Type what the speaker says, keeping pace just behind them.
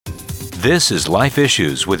This is Life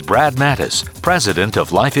Issues with Brad Mattis, president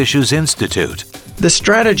of Life Issues Institute. The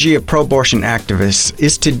strategy of pro-abortion activists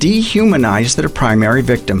is to dehumanize their primary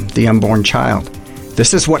victim, the unborn child.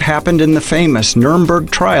 This is what happened in the famous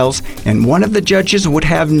Nuremberg trials, and one of the judges would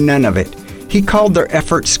have none of it. He called their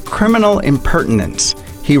efforts criminal impertinence.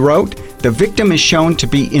 He wrote, "The victim is shown to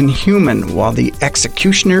be inhuman, while the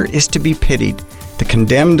executioner is to be pitied. The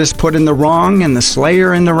condemned is put in the wrong, and the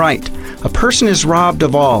slayer in the right. A person is robbed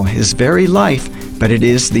of all, his very life, but it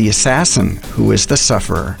is the assassin who is the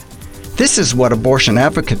sufferer." This is what abortion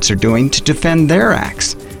advocates are doing to defend their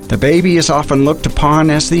acts. The baby is often looked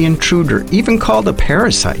upon as the intruder, even called a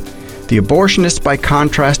parasite. The abortionist, by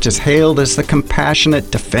contrast, is hailed as the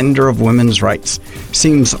compassionate defender of women's rights.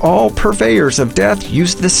 Seems all purveyors of death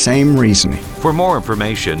use the same reasoning. For more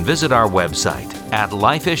information, visit our website at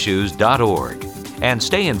lifeissues.org and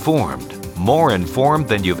stay informed, more informed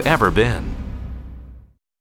than you've ever been.